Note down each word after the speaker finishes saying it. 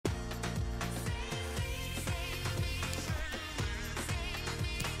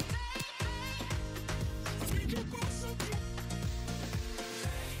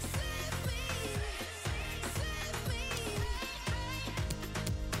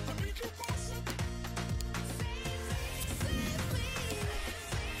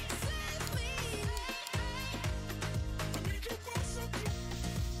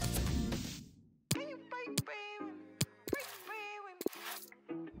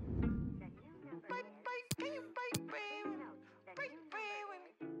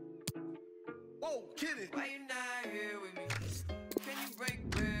Get it. Why you not here with me? Can you break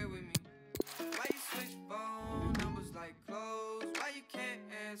bread with me? Why you switch phone numbers like clothes? Why you can't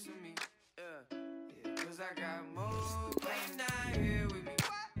answer me? Cause I got more. Why you not here with me?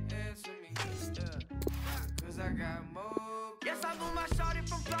 Answer me. Cause I got more. Yes, I moved my shorty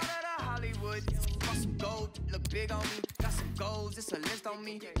from Florida to Hollywood. Got some gold, look big on me. Got some goals, it's a list on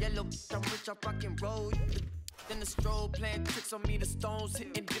me. Yellow, I'm rich, I'm rockin' roll. Then the strobe playing tricks on me. The stones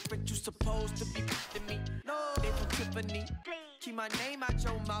hitting different, you supposed to be to me. No, they from Tiffany. Keep my name out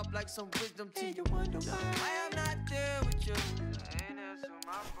your mouth like some wisdom teeth. You wonder why I'm not there with you. I ain't answer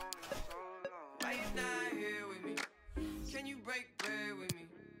my phone in so long. Why you not here with me? Can you break bread with me?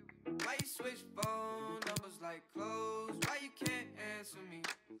 Why you switch phone numbers like clothes? Why you can't answer me?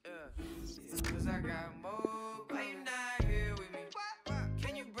 Cause I got more. Why you not here with me?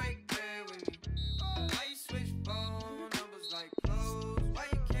 Can you break bread with me? Why you switch phone numbers like clothes? Why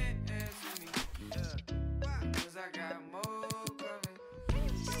you can't answer me? Cause I got more coming.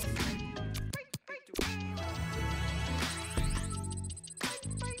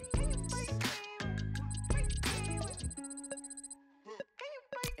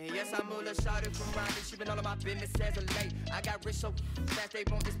 And yes, I moved a shawty from Raleigh. She been all of my business as of late. I got rich so fast they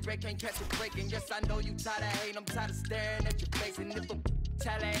want this break, can't catch a break. And yes, I know you tired of hating, I'm tired of staring at your face. And if I'm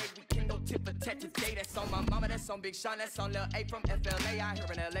tired of hate, we can go tit for tat today. That's on my mama, that's on Big Sean, that's on Lil A from FLA. Out here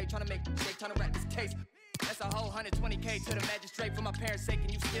in LA, trying to make shake, trying to wrap this case. That's a whole 120K to the magistrate for my parents' sake.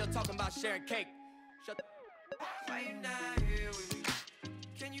 And you still talking about sharing cake. Shut the. Why you not here with me?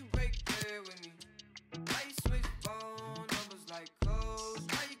 Can you break bread with me? Why you switch phone numbers like clothes?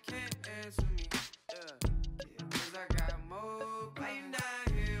 Why you can't answer me? Cause I got more. Why you not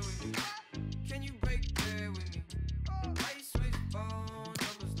here with me? Can you break bread with me? Why you switch phone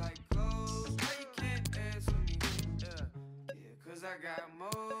numbers like clothes? Why you can't answer me? Cause I got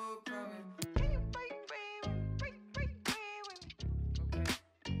more coming. Can you break bread with me? Break bread with me? Okay.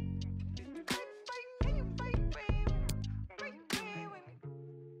 Can you break bread with me? Break bread with me?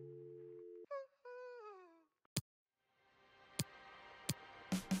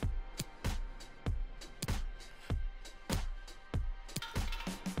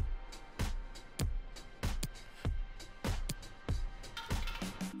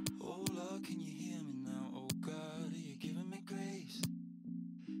 Oh Lord, can you hear me now? Oh God, are you giving me grace?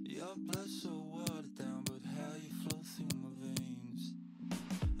 Your blood so watered down, but how you flow through my veins.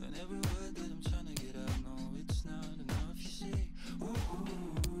 And every word that I'm trying to get out, no, it's not enough. You say, ooh,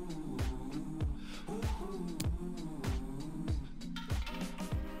 ooh, ooh, ooh, ooh.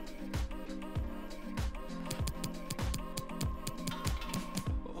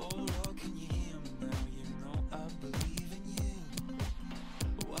 Oh Lord, can you hear me now? You know I believe in you.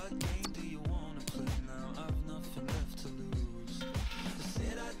 What game do you wanna play now? I've nothing left to lose. I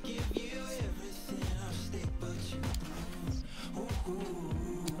said I'd give you everything, I'll stick but you lose. Ooh, ooh, ooh,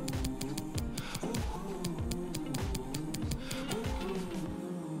 ooh, ooh.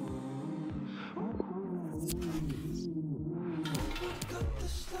 I got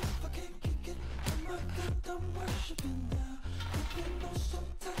this love, I can't kick it. Oh my God, I'm worshiping now. You've been on so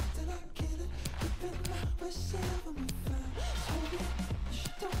tight that I get it. You've been always saving me fine. So yeah, you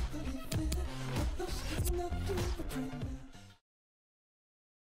don't believe in it. What else can I do but pray now?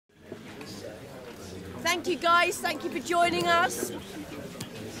 Thank you guys, thank you for joining us.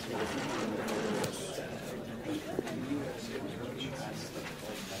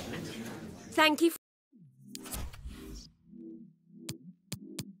 Thank you.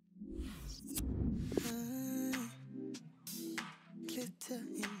 Glitter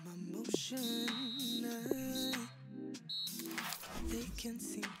in my motion. They can't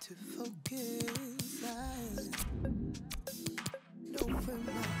seem to focus. No for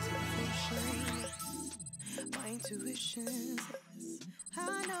my devotion. My intuition says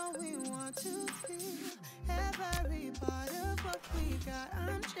I know we want to feel every part of what we got.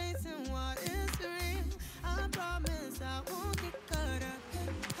 I'm chasing what is real. I promise I won't get caught up in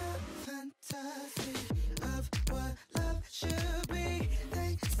a fantasy of what love should be.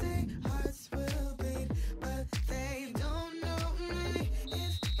 They say hearts will beat, but they don't know me.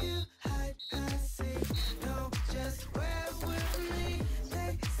 If you hide, I see. No, just wear with me.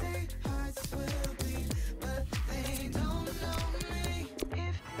 They say hearts will beat, but they don't know me.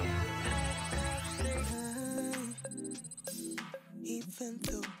 If you hide, I see. Even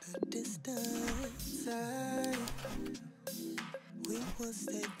though the distance, we will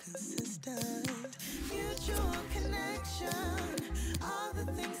stay consistent. Mutual connection, all the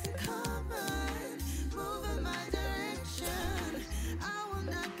things in common. Move in my direction. I will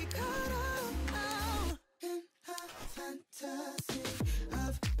not get caught up now in a fantasy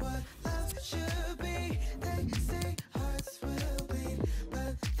of what love should be.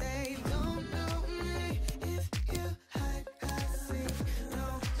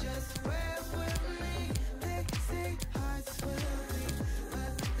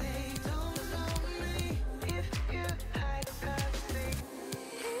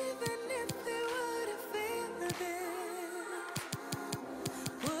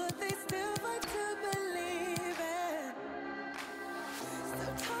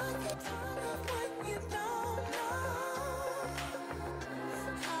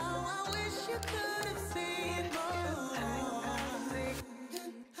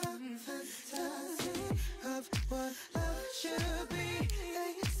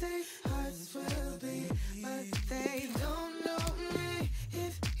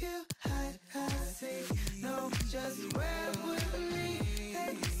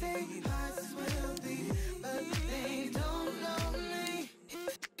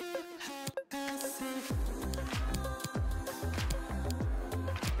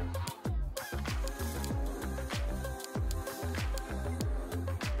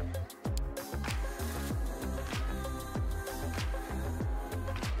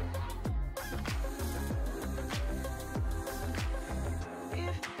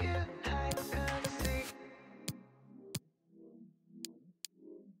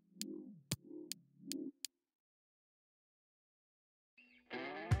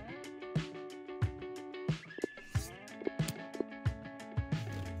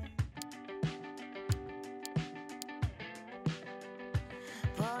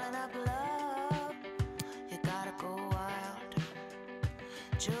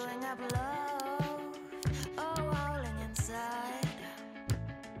 chewing up love, oh, howling inside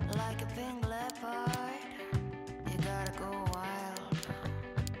like a pink leopard. You gotta go wild.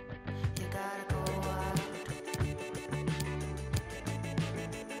 You gotta go wild.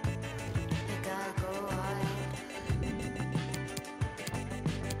 You gotta go wild.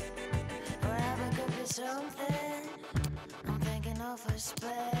 Forever could be something. I'm thinking of a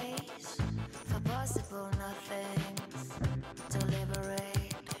space for possible nothings to liberate.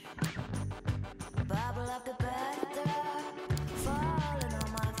 Bubble up the bathtub, falling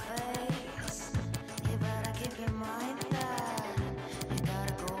on my face. You better keep in mind that you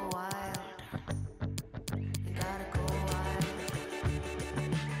gotta go wild. You gotta go wild.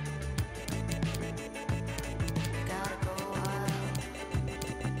 You gotta go wild.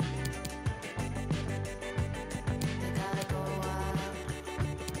 You gotta go wild.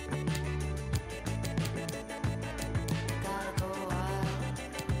 You gotta go wild.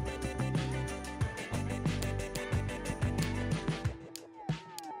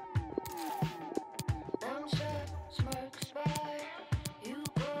 Them short smirks by, you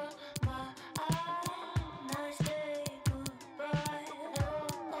caught my eye. Nice day, goodbye.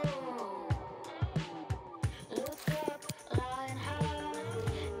 Oh, look up, line high.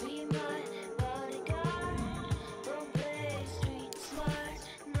 Be my bodyguard. Don't play street smart,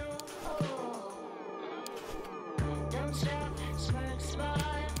 no. Don't stop, smirks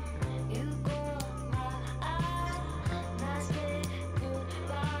by, you caught my eye. Nice day,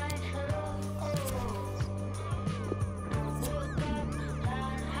 goodbye. Look up,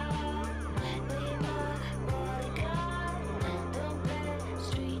 line high. Be my bodyguard. Don't play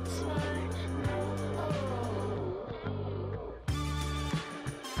street smart, no.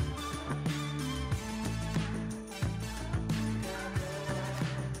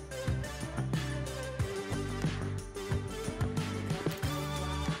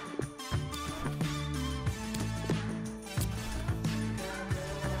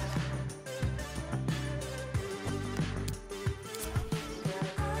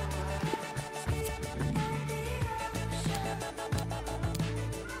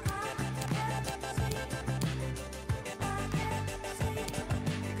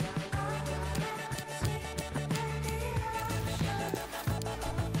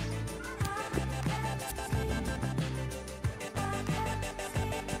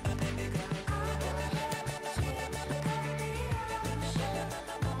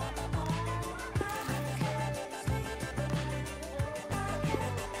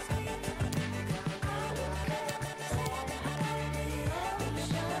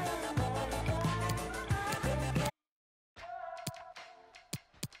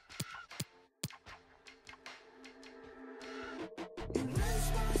 Erase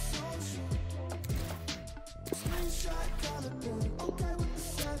my social. Screenshot color thing. Okay with the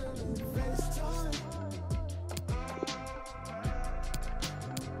settling. FaceTime.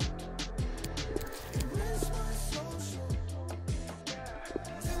 Erase my social.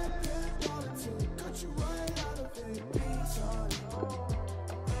 Tap in politics. Cut you right out of it. Anytime.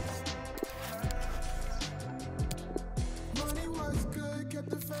 Money was good, kept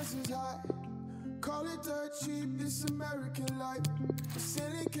the fences high. Call it dirt cheap, this American life. The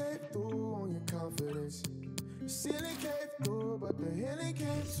ceiling came through on your confidence. The ceiling came through, but the healing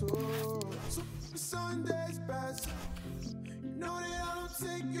came too. So Sunday's best. You know that I don't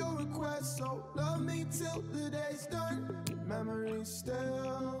take your request, so love me till the day's done. Memories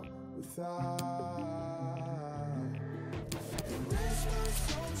still without. Erase my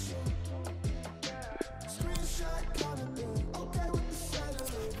social. Screenshot color thing. Okay with the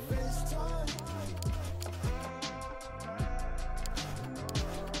settling. FaceTime.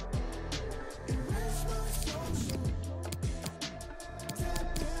 Erase my social.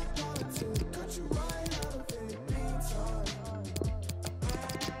 Tap in politics. Cut you right out of it. Meantime.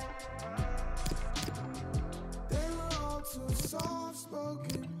 They were all too soft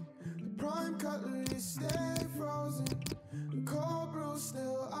spoken. The prime cutlery stay frozen. The cold brew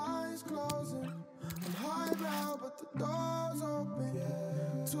still eyes closing. I'm highbrow, but the door's open.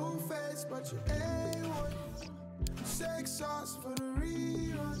 Two-faced, but you're A1. Sex sauce for the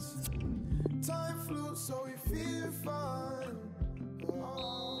rerun.